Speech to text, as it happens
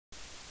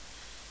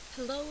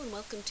Hello and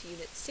welcome to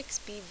Unit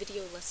 6B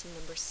video lesson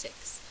number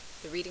 6.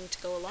 The reading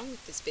to go along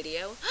with this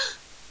video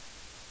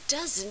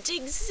doesn't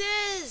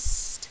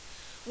exist!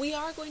 We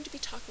are going to be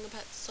talking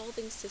about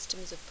solving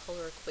systems of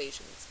polar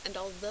equations, and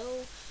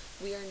although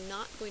we are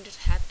not going to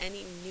have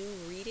any new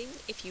reading,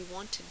 if you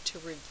wanted to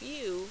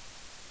review,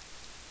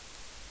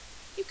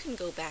 you can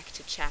go back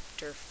to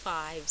Chapter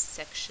 5,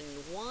 Section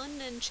 1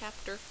 and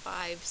Chapter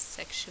 5,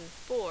 Section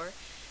 4,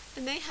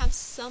 and they have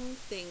some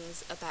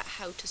things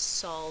about how to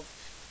solve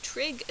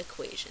trig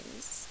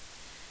equations,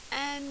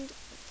 and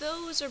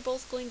those are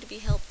both going to be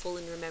helpful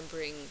in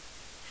remembering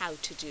how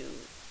to do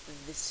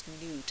this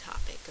new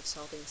topic of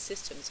solving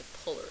systems of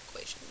polar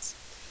equations.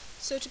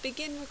 So to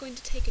begin, we're going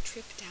to take a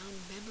trip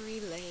down memory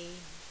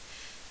lane.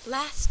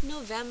 Last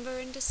November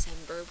and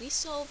December, we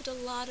solved a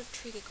lot of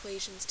trig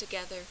equations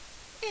together,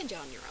 and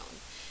on your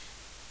own.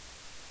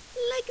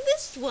 Like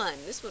this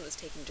one! This one was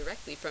taken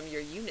directly from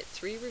your Unit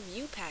 3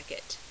 review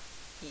packet.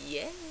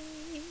 Yay!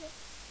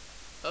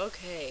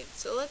 Okay,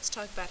 so let's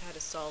talk about how to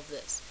solve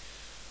this.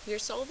 We are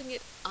solving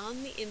it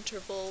on the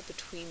interval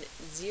between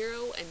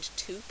 0 and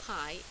 2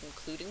 pi,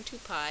 including 2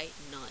 pi,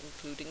 not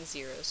including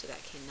 0, so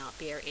that cannot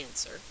be our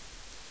answer.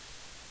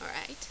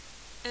 Alright,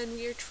 and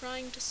we are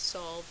trying to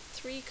solve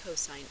 3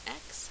 cosine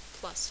x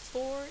plus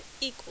 4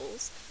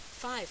 equals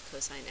 5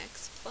 cosine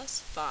x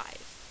plus 5.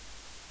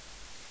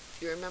 If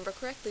you remember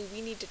correctly, we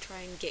need to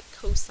try and get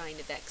cosine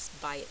of x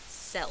by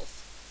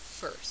itself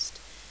first.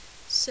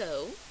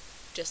 So,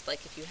 just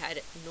like if you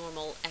had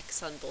normal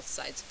x on both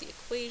sides of the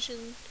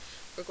equation,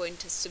 we're going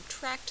to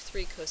subtract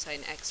 3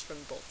 cosine x from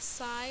both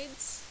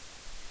sides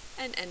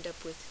and end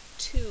up with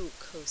 2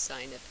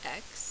 cosine of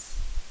x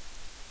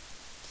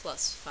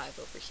plus 5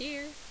 over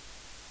here,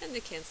 and they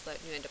cancel out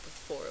and you end up with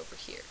 4 over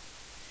here.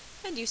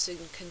 And you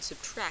can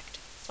subtract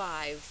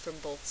 5 from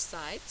both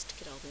sides to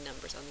get all the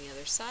numbers on the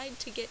other side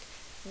to get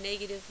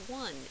negative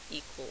 1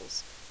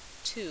 equals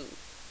 2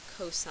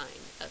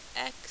 cosine of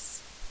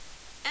x,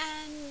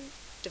 and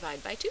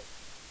divide by 2.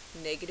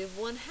 Negative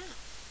 1/2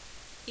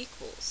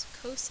 equals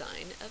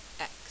cosine of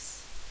x.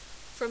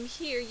 From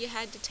here, you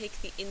had to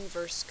take the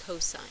inverse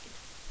cosine.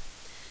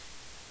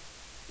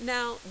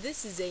 Now,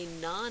 this is a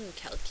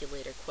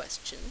non-calculator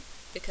question,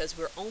 because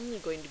we're only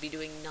going to be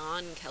doing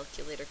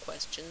non-calculator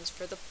questions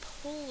for the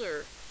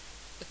polar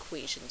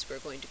equations we're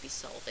going to be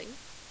solving.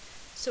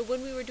 So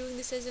when we were doing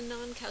this as a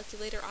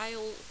non-calculator, I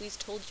always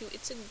told you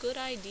it's a good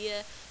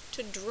idea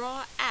to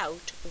draw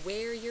out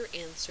where your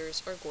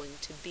answers are going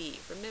to be,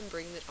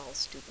 remembering that all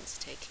students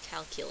take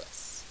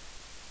calculus.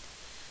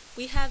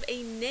 We have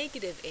a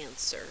negative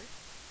answer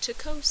to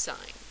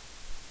cosine.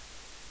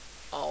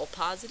 All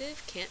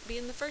positive, can't be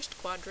in the first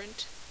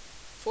quadrant.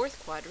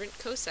 Fourth quadrant,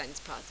 cosine's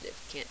positive,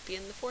 can't be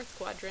in the fourth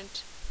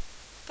quadrant.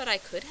 But I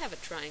could have a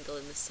triangle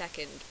in the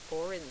second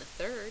or in the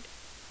third.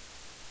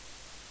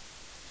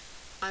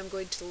 I'm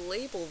going to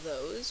label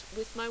those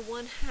with my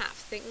 1/2,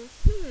 thinking,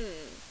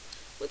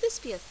 would this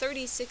be a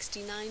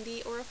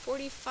 30-60-90 or a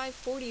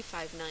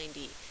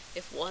 45-45-90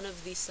 if one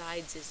of the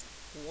sides is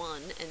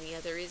 1 and the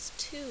other is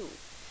 2?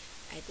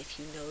 And if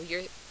you know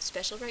your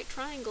special right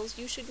triangles,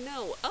 you should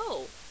know,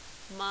 oh,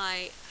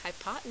 my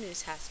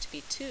hypotenuse has to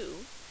be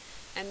 2,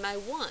 and my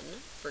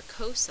 1 for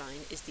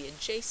cosine is the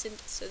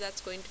adjacent, so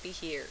that's going to be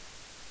here.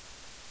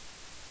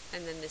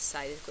 And then this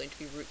side is going to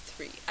be root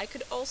 3. I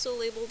could also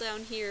label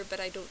down here, but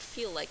I don't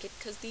feel like it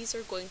because these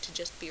are going to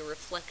just be a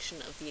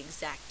reflection of the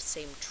exact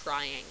same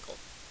triangle.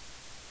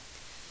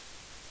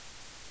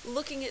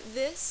 Looking at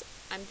this,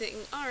 I'm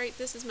thinking, alright,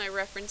 this is my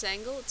reference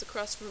angle. It's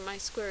across from my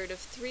square root of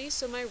 3,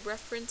 so my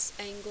reference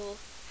angle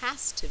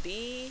has to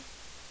be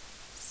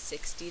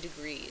 60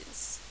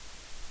 degrees,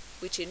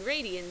 which in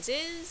radians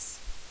is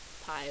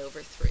pi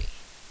over 3.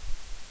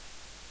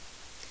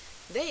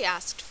 They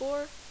asked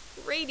for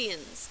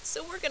radians,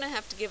 so we're going to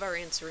have to give our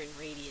answer in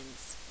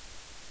radians.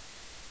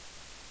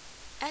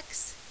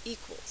 X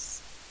equals,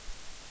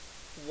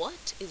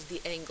 what is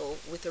the angle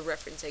with a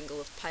reference angle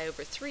of pi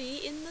over 3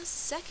 in the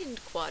second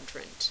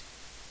quadrant?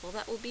 Well,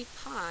 that will be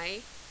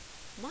pi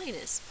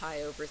minus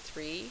pi over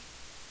 3,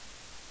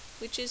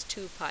 which is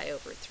 2 pi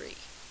over 3.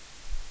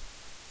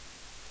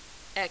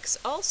 X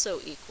also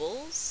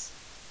equals,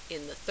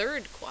 in the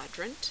third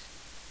quadrant,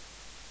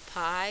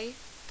 pi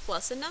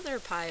plus another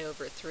pi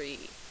over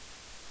 3.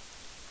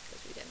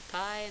 Because we did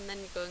pi and then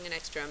you're going an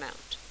extra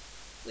amount,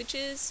 which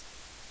is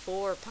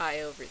 4 pi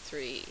over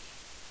 3.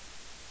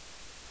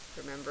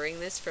 Remembering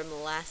this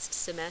from last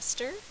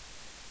semester?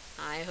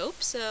 I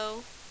hope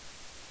so.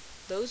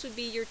 Those would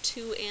be your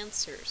two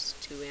answers.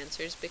 Two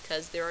answers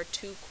because there are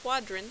 2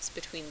 quadrants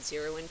between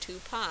 0 and 2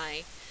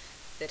 pi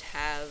that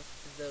have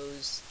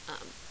those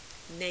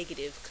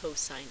negative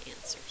cosine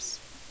answers.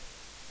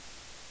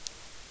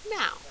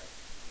 Now,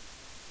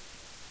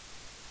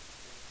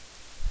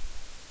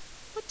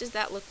 what does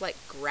that look like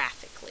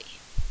graphically?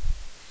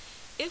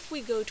 If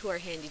we go to our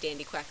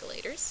handy-dandy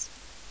calculators,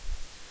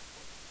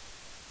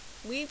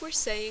 we were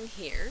saying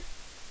here,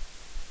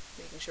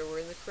 making sure we're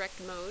in the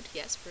correct mode,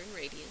 yes, we're in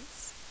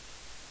radians,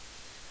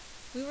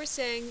 we were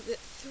saying that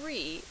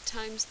 3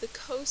 times the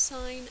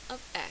cosine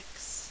of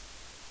x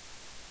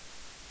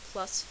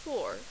plus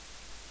 4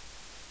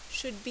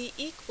 should be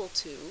equal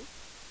to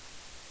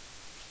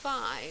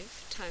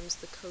 5 times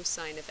the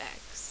cosine of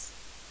x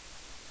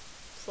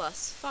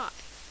plus 5.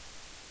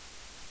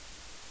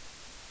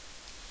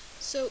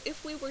 So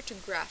if we were to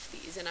graph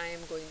these, and I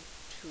am going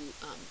to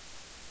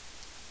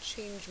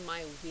change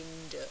my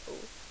window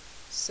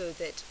so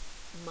that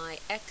my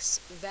x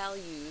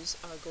values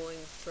are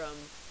going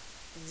from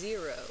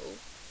 0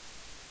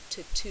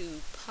 to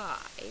 2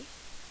 pi,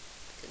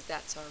 because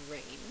that's our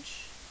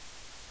range.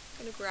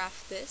 I'm going to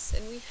graph this,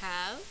 and we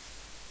have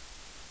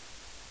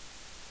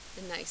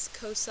a nice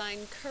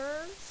cosine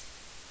curve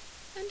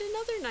and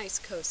another nice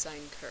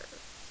cosine curve.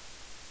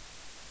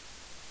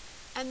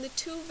 And the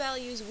two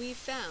values we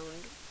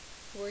found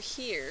were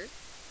here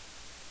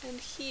and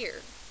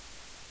here,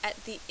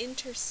 at the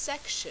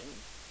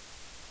intersection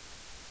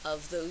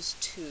of those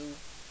two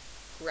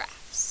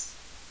graphs.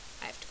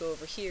 I have to go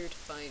over here to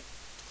find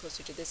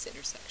closer to this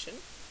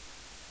intersection.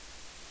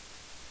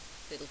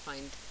 It'll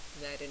find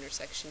that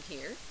intersection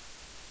here.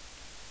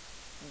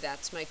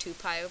 That's my 2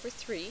 pi over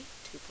 3,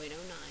 2.09.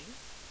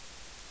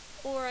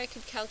 Or I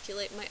could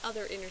calculate my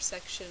other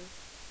intersection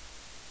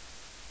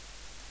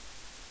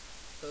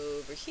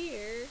over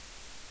here.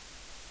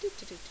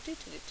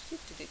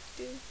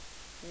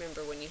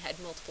 Remember, when you had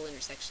multiple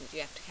intersections,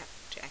 you have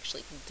to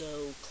actually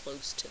go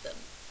close to them.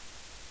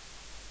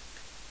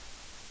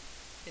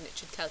 And it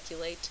should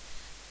calculate,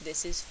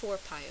 this is 4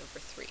 pi over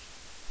 3.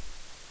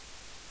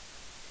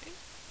 Okay?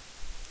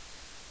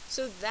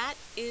 So that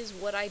is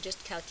what I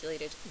just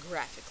calculated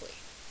graphically.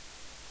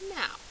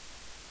 Now,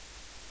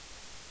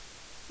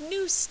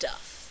 new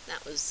stuff.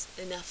 That was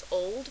enough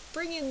old.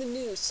 Bring in the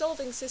new,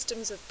 solving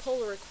systems of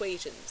polar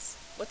equations.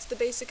 What's the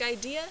basic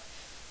idea?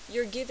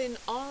 You're given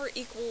r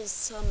equals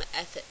some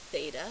f at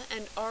theta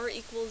and r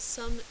equals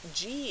some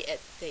g at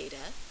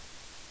theta.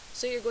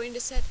 So you're going to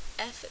set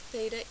f at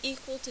theta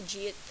equal to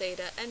g at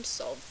theta and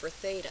solve for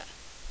theta.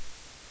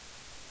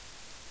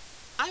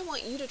 I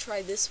want you to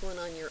try this one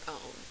on your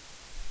own.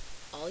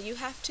 All you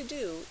have to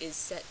do is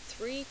set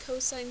 3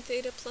 cosine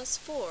theta plus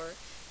 4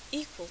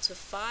 equal to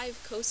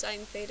 5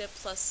 cosine theta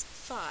plus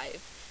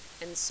 5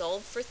 and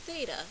solve for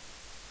theta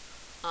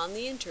on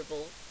the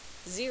interval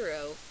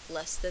 0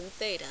 less than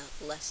theta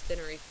less than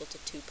or equal to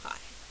 2 pi.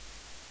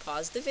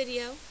 Pause the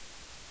video,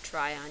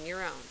 try on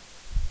your own.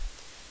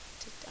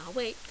 I'll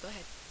wait, go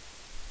ahead.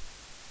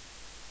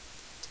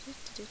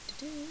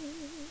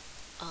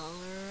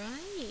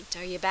 Alright,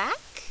 are you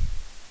back?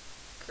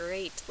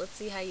 Great, let's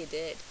see how you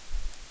did.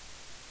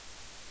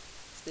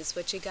 Is this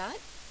what you got?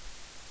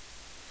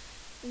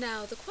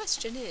 Now the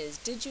question is,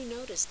 did you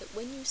notice that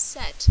when you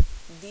set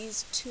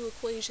these two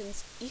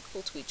equations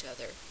equal to each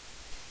other,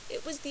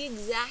 it was the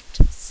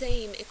exact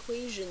same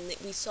equation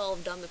that we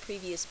solved on the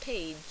previous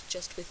page,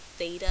 just with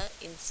theta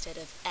instead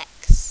of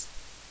x?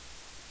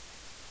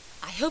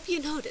 I hope you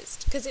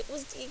noticed, because it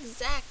was the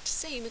exact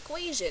same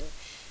equation.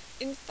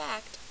 In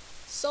fact,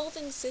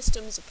 solving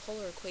systems of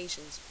polar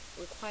equations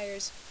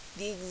requires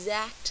the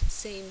exact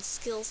same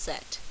skill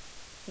set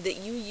that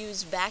you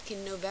used back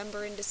in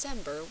November and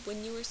December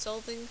when you were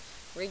solving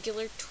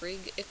regular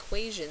trig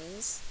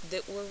equations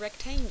that were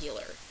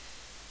rectangular.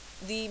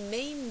 The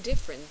main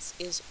difference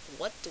is,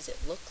 what does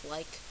it look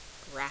like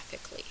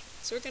graphically?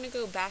 So we're going to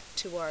go back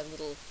to our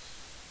little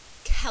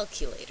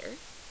calculator.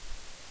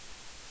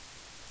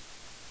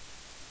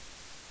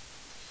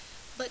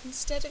 But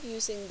instead of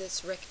using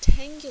this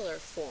rectangular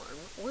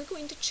form, we're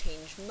going to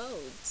change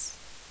modes.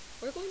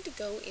 We're going to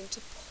go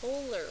into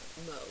polar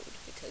mode,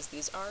 because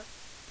these are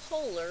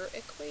polar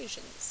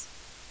equations.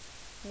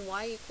 In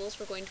y equals,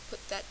 we're going to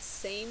put that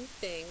same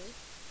thing,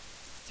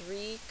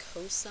 3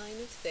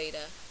 cosine of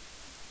theta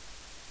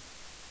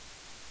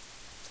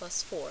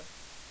plus 4,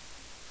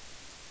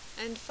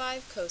 and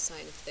 5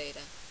 cosine of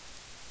theta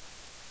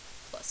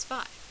plus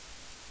 5.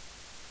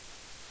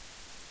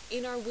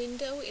 In our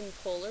window in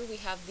polar, we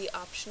have the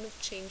option of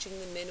changing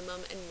the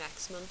minimum and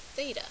maximum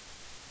theta.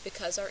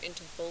 Because our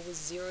interval was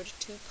 0 to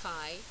 2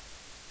 pi,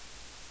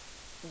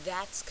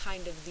 that's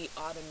kind of the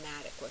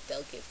automatic what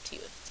they'll give to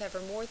you. If it's ever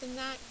more than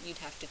that, you'd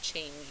have to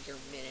change your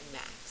min and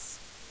max.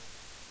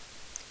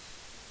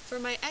 For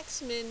my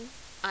x-min,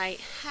 I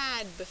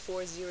had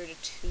before 0 to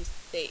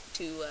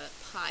 2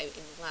 pi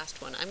in the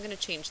last one. I'm going to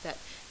change that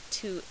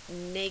to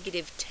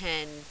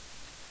 -10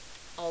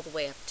 all the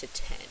way up to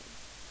 10.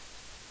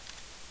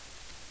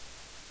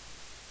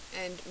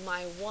 And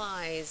my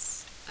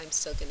y's, I'm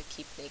still going to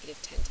keep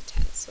 -10 to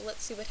 10. So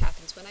let's see what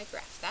happens when I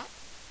graph that.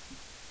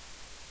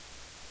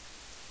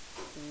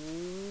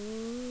 Ooh,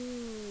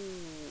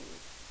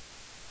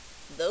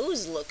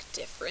 those look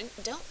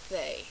different, don't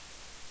they?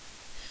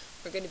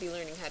 We're going to be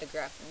learning how to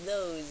graph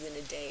those in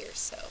a day or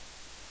so.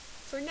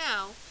 For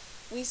now,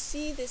 we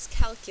see this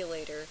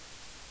calculator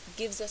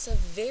gives us a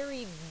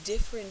very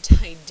different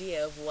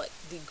idea of what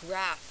the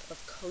graph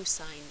of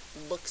cosine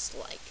looks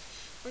like.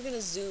 We're going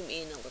to zoom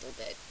in a little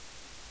bit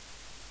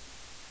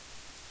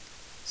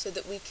so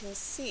that we can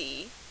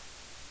see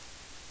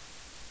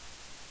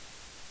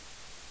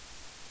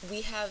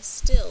we have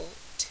still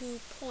 2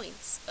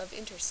 points of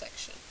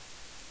intersection.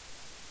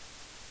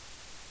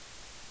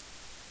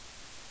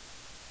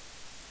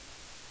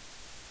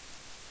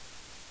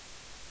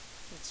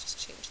 Let's just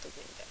change the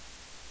window.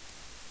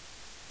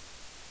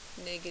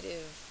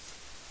 Negative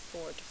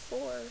 4 to 4,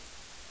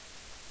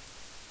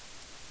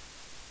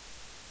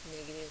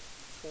 negative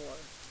 4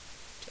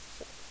 to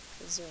 4.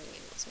 The zooming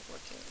in wasn't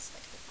working as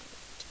I wanted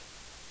it to.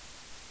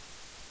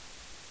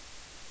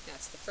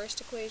 That's the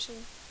first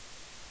equation.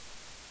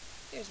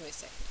 Here's my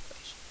second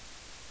equation.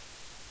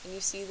 And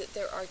you see that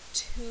there are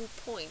 2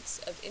 points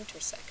of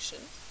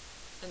intersection,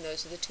 and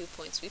those are the 2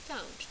 points we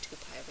found, 2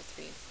 pi over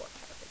 3 and 4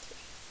 pi over 3.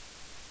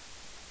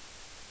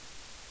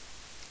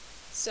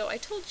 So I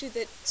told you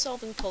that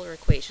solving polar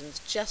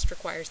equations just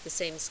requires the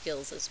same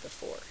skills as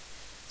before.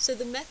 So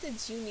the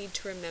methods you need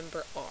to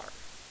remember are,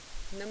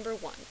 number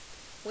 1,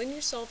 when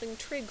you're solving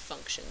trig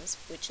functions,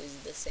 which is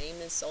the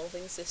same as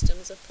solving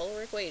systems of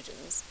polar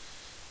equations,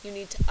 you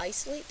need to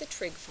isolate the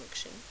trig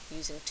function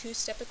using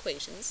 2-step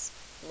equations,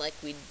 like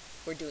we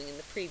were doing in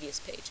the previous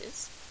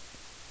pages,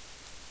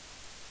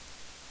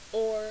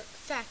 or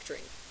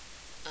factoring,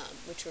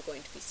 which we're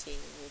going to be seeing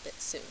a little bit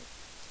soon.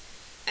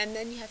 And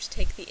then you have to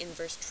take the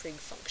inverse trig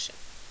function.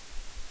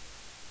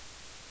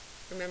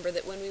 Remember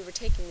that when we were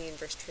taking the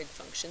inverse trig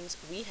functions,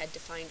 we had to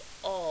find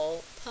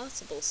all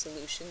possible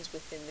solutions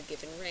within the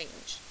given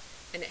range,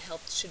 and it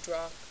helped to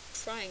draw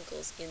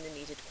triangles in the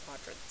needed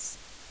quadrants.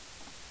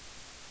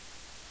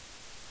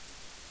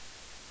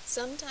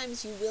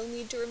 Sometimes you will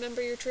need to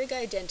remember your trig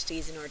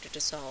identities in order to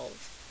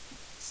solve.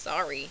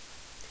 Sorry.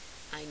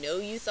 I know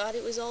you thought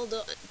it was all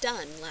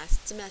done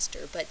last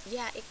semester, but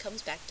yeah, it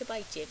comes back to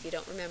bite you if you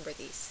don't remember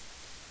these.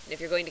 And if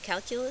you're going to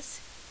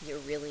calculus, you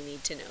really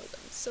need to know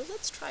them. So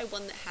let's try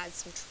one that has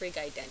some trig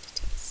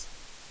identities.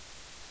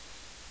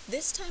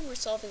 This time we're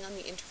solving on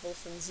the interval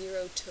from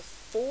 0 to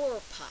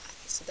 4 pi,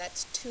 so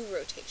that's 2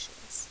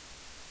 rotations.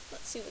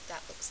 Let's see what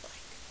that looks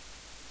like.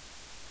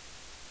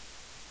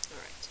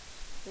 Alright,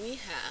 we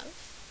have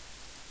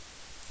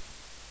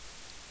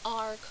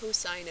r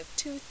cosine of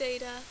 2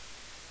 theta,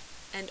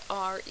 and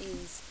r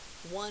is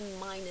 1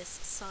 minus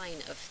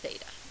sine of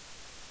theta.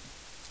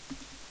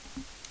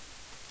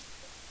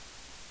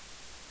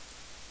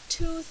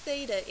 2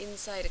 theta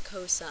inside a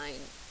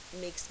cosine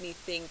makes me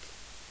think,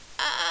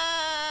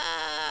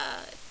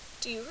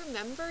 do you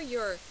remember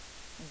your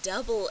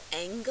double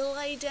angle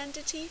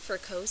identity for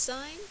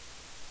cosine?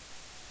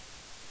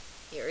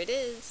 Here it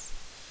is.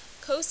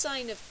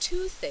 Cosine of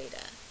 2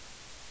 theta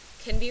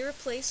can be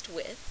replaced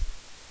with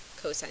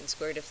cosine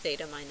squared of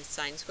theta minus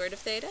sine squared of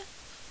theta,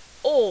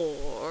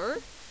 or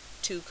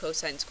 2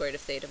 cosine squared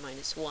of theta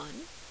minus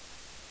 1,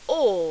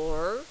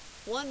 or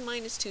 1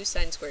 minus 2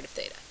 sine squared of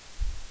theta.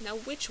 Now,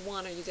 which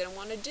one are you going to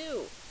want to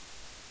do?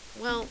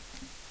 Well,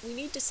 we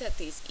need to set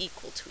these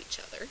equal to each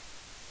other.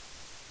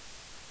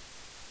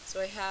 So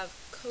I have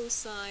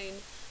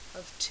cosine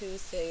of 2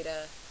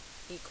 theta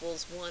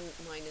equals 1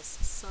 minus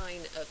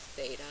sine of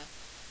theta.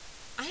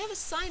 I have a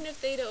sine of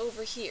theta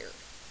over here.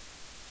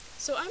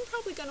 So I'm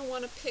probably going to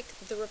want to pick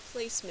the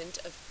replacement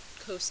of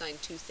cosine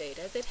 2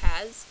 theta that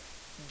has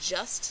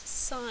just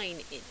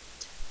sine in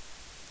it.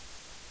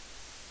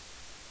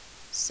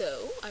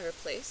 So I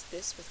replace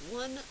this with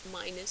 1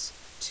 minus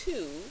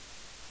 2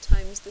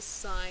 times the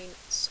sine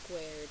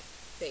squared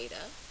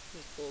theta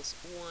equals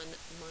 1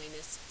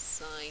 minus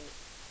sine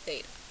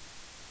theta.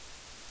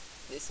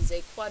 This is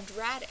a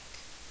quadratic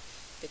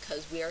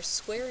because we are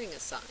squaring a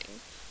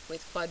sine.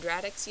 With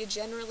quadratics, you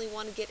generally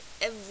want to get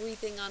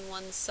everything on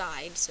one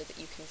side so that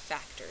you can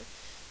factor.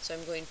 So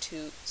I'm going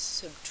to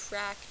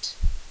subtract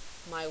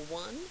my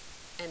 1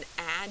 and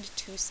add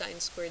 2 sine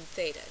squared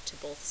theta to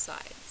both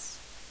sides.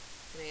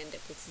 And I end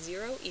up with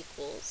 0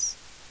 equals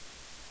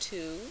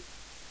 2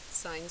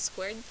 sine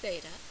squared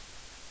theta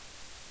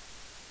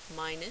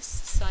minus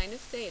sine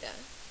of theta.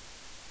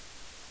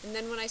 And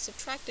then when I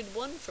subtracted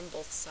 1 from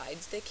both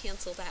sides, they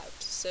canceled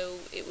out. So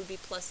it would be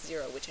plus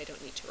 0, which I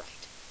don't need to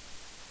write.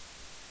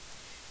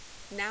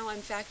 Now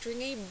I'm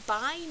factoring a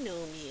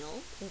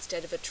binomial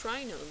instead of a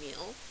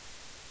trinomial,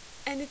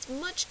 and it's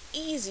much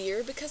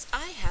easier because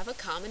I have a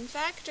common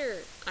factor.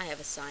 I have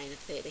a sine of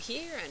theta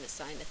here and a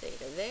sine of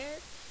theta there,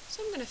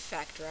 so I'm going to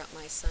factor out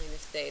my sine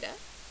of theta.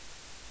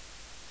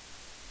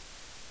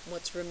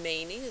 What's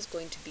remaining is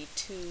going to be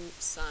 2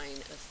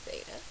 sine of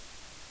theta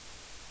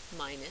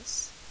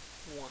minus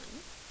 1.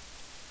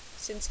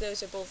 Since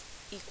those are both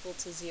equal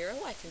to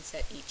 0, I can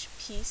set each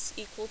piece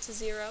equal to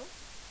 0.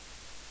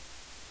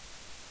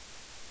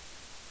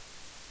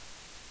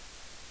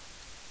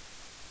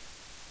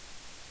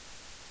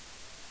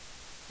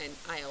 And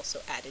I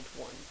also added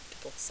 1 to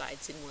both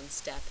sides in one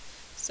step.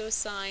 So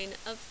sine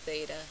of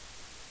theta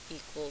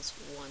equals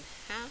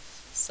 1/2,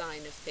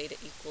 sine of theta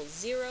equals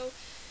 0.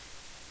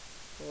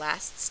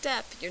 Last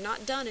step, you're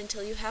not done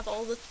until you have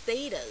all the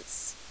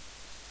thetas.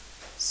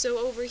 So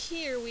over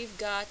here we've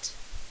got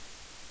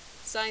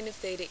sine of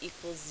theta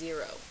equals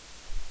 0.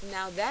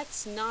 Now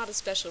that's not a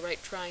special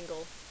right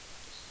triangle.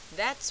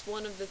 That's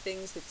one of the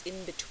things that's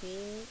in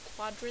between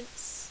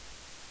quadrants.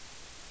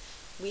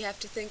 We have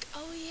to think,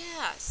 oh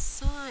yeah,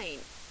 sine.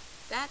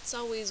 That's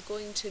always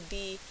going to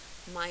be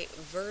my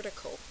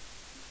vertical,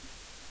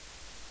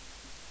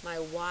 my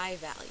y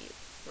value,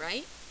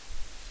 right?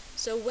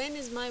 So when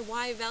is my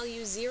y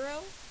value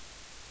 0?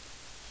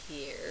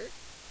 Here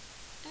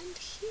and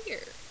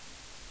here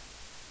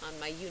on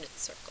my unit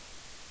circle.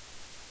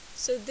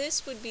 So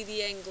this would be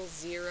the angle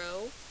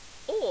 0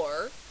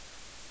 or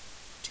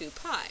 2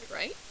 pi,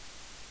 right?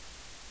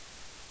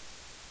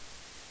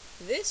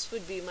 This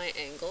would be my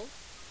angle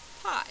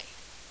pi.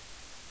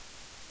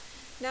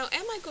 Now,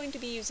 am I going to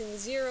be using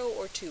 0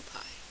 or 2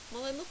 pi?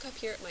 Well, I look up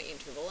here at my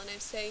interval and I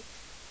say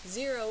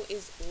 0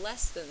 is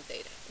less than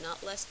theta,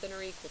 not less than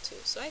or equal to.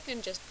 So I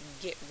can just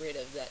get rid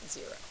of that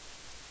 0.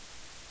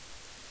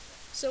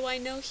 So I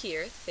know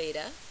here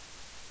theta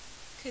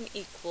can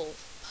equal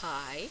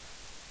pi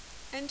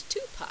and 2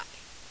 pi.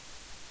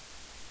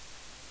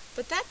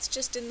 But that's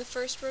just in the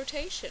first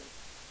rotation.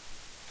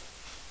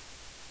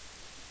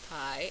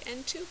 Pi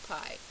and 2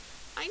 pi.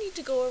 I need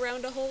to go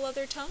around a whole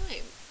other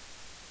time.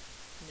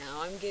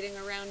 Now I'm getting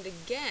around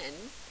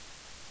again,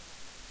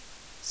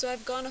 so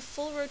I've gone a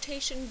full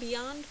rotation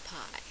beyond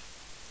pi.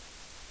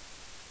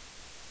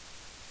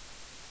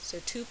 So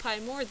 2 pi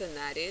more than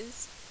that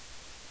is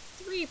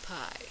 3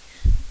 pi.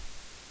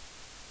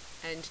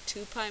 And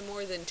 2 pi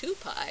more than 2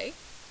 pi,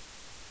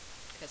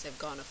 because I've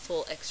gone a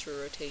full extra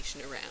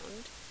rotation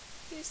around,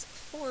 is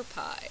 4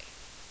 pi.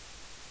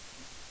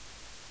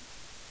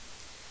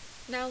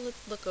 Now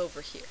let's look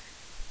over here.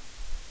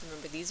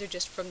 Remember, these are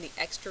just from the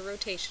extra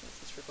rotation,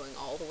 since we're going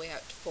all the way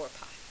out to 4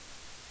 pi.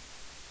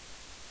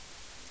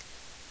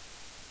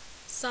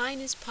 Sine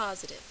is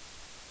positive.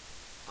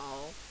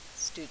 All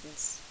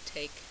students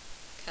take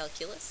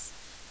calculus.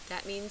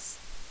 That means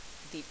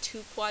the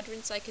 2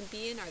 quadrants I can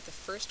be in are the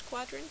first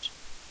quadrant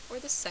or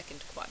the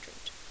second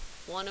quadrant.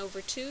 1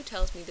 over 2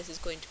 tells me this is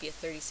going to be a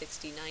 30,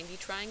 60, 90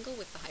 triangle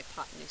with the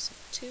hypotenuse of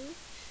 2.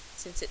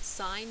 Since it's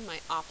sine, my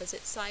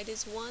opposite side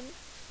is 1.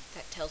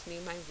 That tells me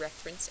my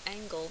reference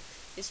angle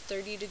is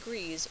 30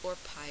 degrees, or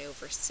pi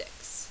over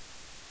 6.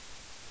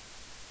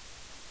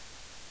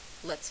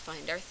 Let's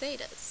find our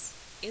thetas.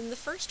 In the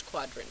first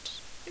quadrant,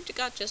 we've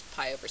got just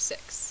pi over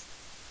 6.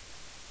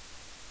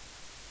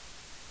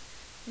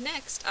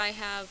 Next, I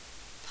have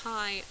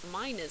pi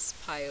minus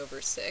pi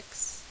over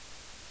 6,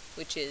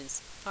 which is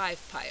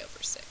 5 pi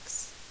over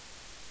 6.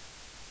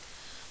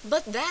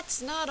 But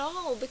that's not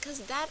all,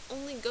 because that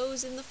only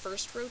goes in the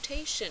first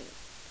rotation.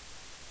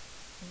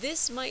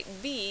 This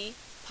might be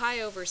pi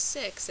over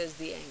 6 as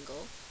the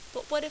angle,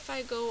 but what if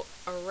I go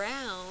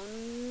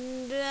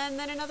around and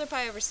then another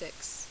pi over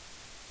 6?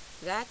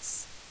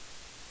 That's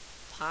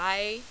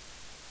pi,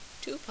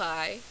 2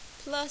 pi,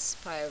 plus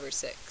pi over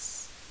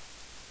 6.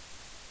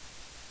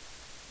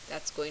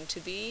 That's going to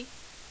be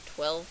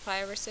 12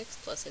 pi over 6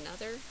 plus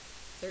another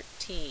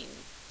 13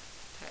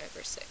 pi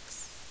over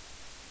 6.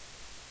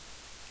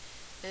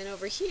 And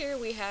over here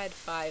we had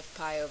 5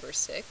 pi over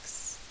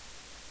 6,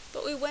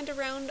 but we went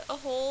around a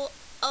whole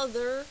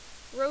other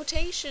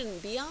rotation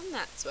beyond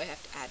that, so I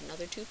have to add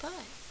another 2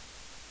 pi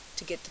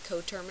to get the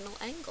coterminal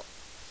angle.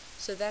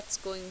 So that's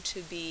going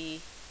to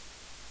be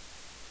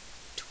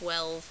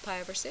 12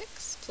 pi over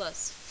 6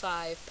 plus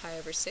 5 pi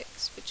over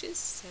 6, which is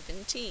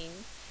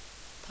 17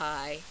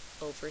 pi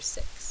over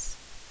 6.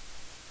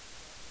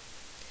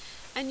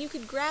 And you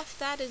could graph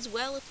that as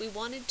well if we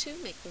wanted to,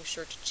 making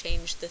sure to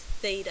change the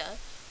theta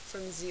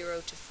from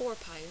 0 to 4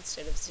 pi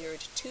instead of 0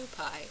 to 2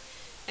 pi,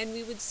 and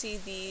we would see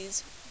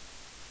these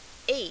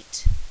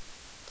 8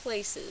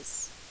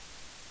 places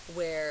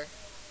where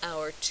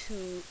our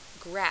 2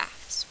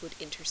 graphs would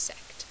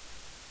intersect.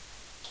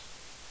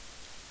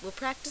 We'll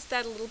practice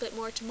that a little bit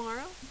more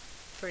tomorrow.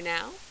 For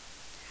now,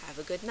 have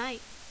a good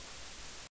night.